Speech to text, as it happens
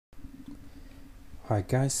Hi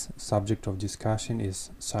guys, subject of discussion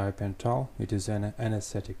is Thiopental. It is an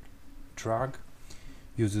anesthetic drug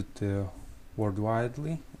used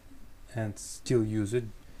worldwide and still used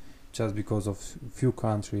just because of few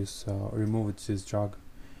countries removed this drug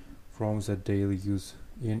from the daily use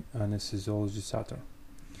in anesthesiology sector.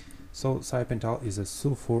 So Thiopental is a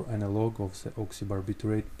sulfur analog of the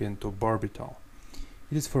oxybarbiturate pentobarbital.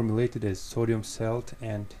 It is formulated as sodium salt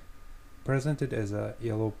and presented as a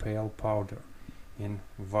yellow pale powder in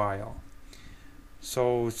vial.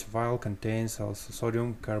 So its vial contains also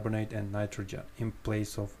sodium carbonate and nitrogen in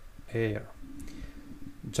place of air.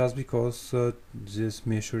 Just because these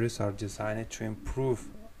measures are designed to improve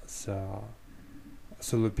the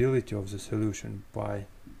solubility of the solution by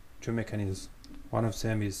two mechanisms. One of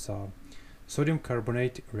them is sodium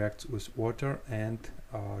carbonate reacts with water and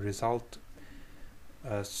result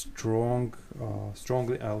a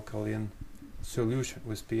strongly alkaline solution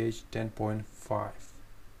with pH 10.5.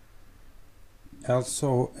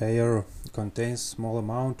 Also, air contains small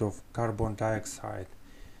amount of carbon dioxide,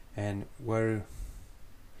 and where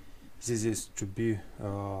this is to be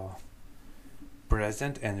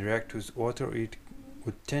present and react with water, it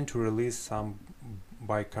would tend to release some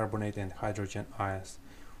bicarbonate and hydrogen ions,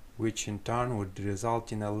 which in turn would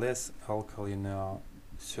result in a less alkaline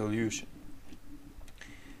solution.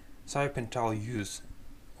 Thiopental use,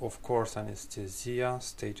 of course, anesthesia,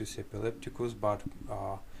 status epilepticus, but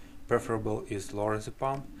preferable is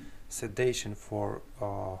lorazepam. Sedation for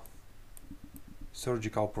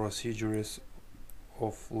surgical procedures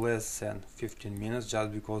of less than 15 minutes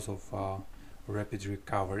just because of rapid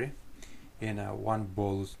recovery in a one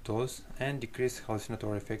bolus dose, and decreased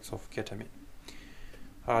hallucinatory effects of ketamine.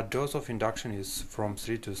 Dose of induction is from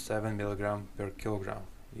 3 to 7 mg per kilogram.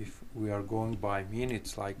 If we are going by mean,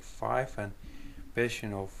 it's like 5, and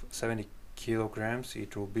patient of 70 kilograms,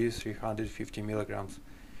 it will be 350 milligrams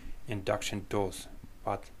induction dose,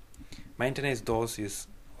 but maintenance dose is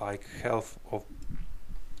like half of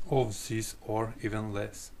this or even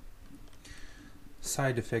less.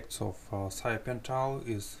 Side effects of Thiopental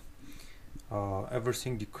is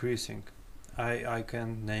everything decreasing. I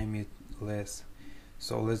can name it less.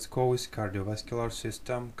 So let's go with cardiovascular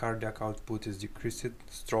system. Cardiac output is decreased,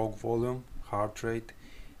 stroke volume, heart rate,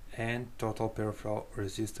 and total peripheral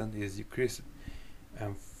resistance is decreased.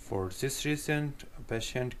 And for this reason, a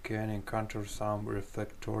patient can encounter some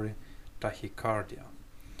refractory tachycardia.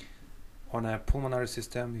 On a pulmonary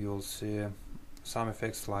system, you'll see some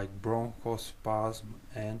effects like bronchospasm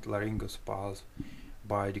and laryngospasm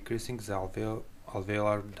by decreasing the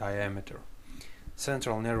alveolar diameter.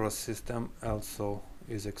 Central nervous system also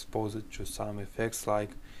is exposed to some effects like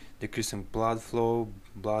decreasing blood flow,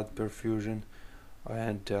 blood perfusion,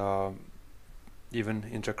 and even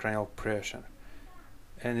intracranial pressure,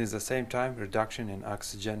 and at the same time reduction in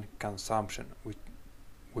oxygen consumption,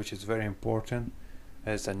 which is very important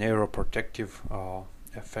as a neuroprotective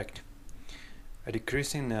effect. A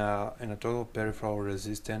decrease in a total peripheral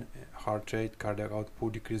resistance, heart rate, cardiac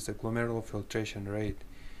output, decrease the glomerular filtration rate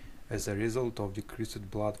as a result of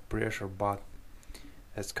decreased blood pressure, but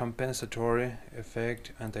as compensatory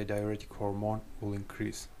effect, antidiuretic hormone will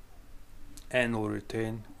increase and will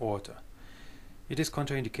retain water. It is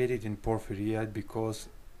contraindicated in porphyria because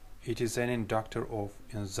it is an inductor of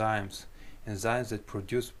enzymes that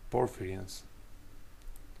produce porphyrins.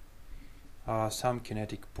 Some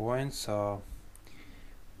kinetic points.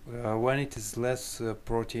 When it is less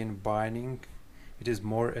protein binding, it is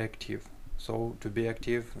more active. So to be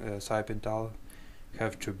active, Thiopental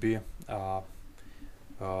have to be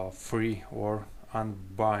free or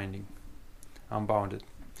unbounded.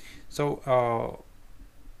 So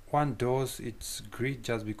one dose, it's great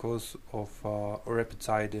just because of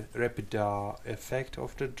rapid effect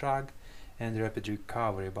of the drug and rapid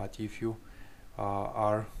recovery. But if you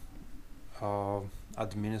are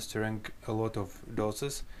administering a lot of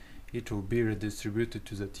doses, it will be redistributed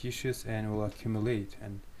to the tissues and will accumulate,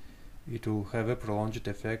 and it will have a prolonged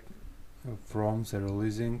effect from the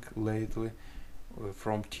releasing lately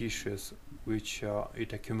from tissues which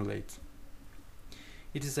it accumulates.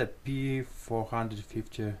 It is a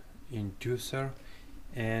P450 inducer,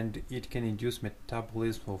 and it can induce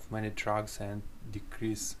metabolism of many drugs and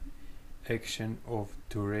decrease action of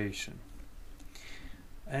duration.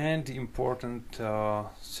 And important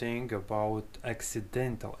thing about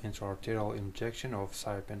accidental intraarterial injection of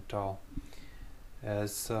Thiopental,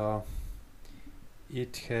 as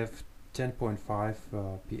it have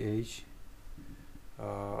 10.5 pH.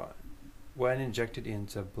 When injected in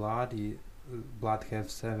the blood have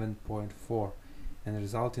 7.4 and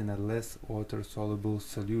result in a less water soluble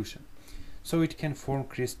solution. So it can form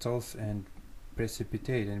crystals and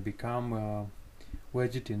precipitate and become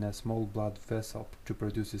wedged in a small blood vessel to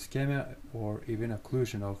produce ischemia or even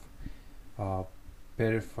occlusion of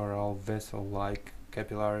peripheral vessel like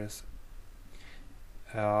capillaries.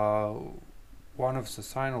 One of the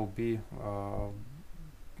signs will be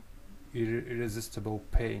irresistible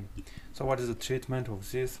pain. So what is the treatment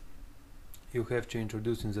of this? You have to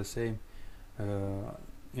introduce in the same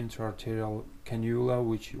intraarterial cannula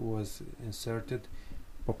which was inserted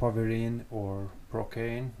papaverine or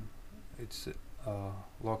procaine. It's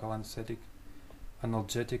local anesthetic,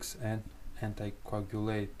 analgetics and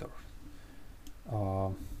anticoagulator.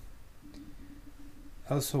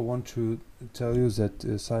 I also want to tell you that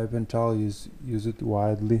Thiopental is used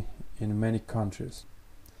widely in many countries.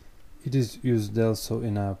 It is used also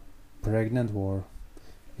in a pregnant or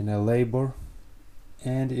in a labor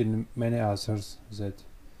and in many others that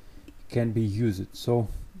can be used. So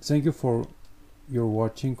thank you for your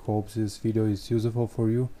watching. Hope this video is useful for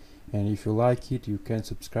you, and if you like it you can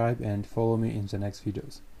subscribe and follow me in the next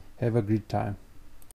videos. Have a great time.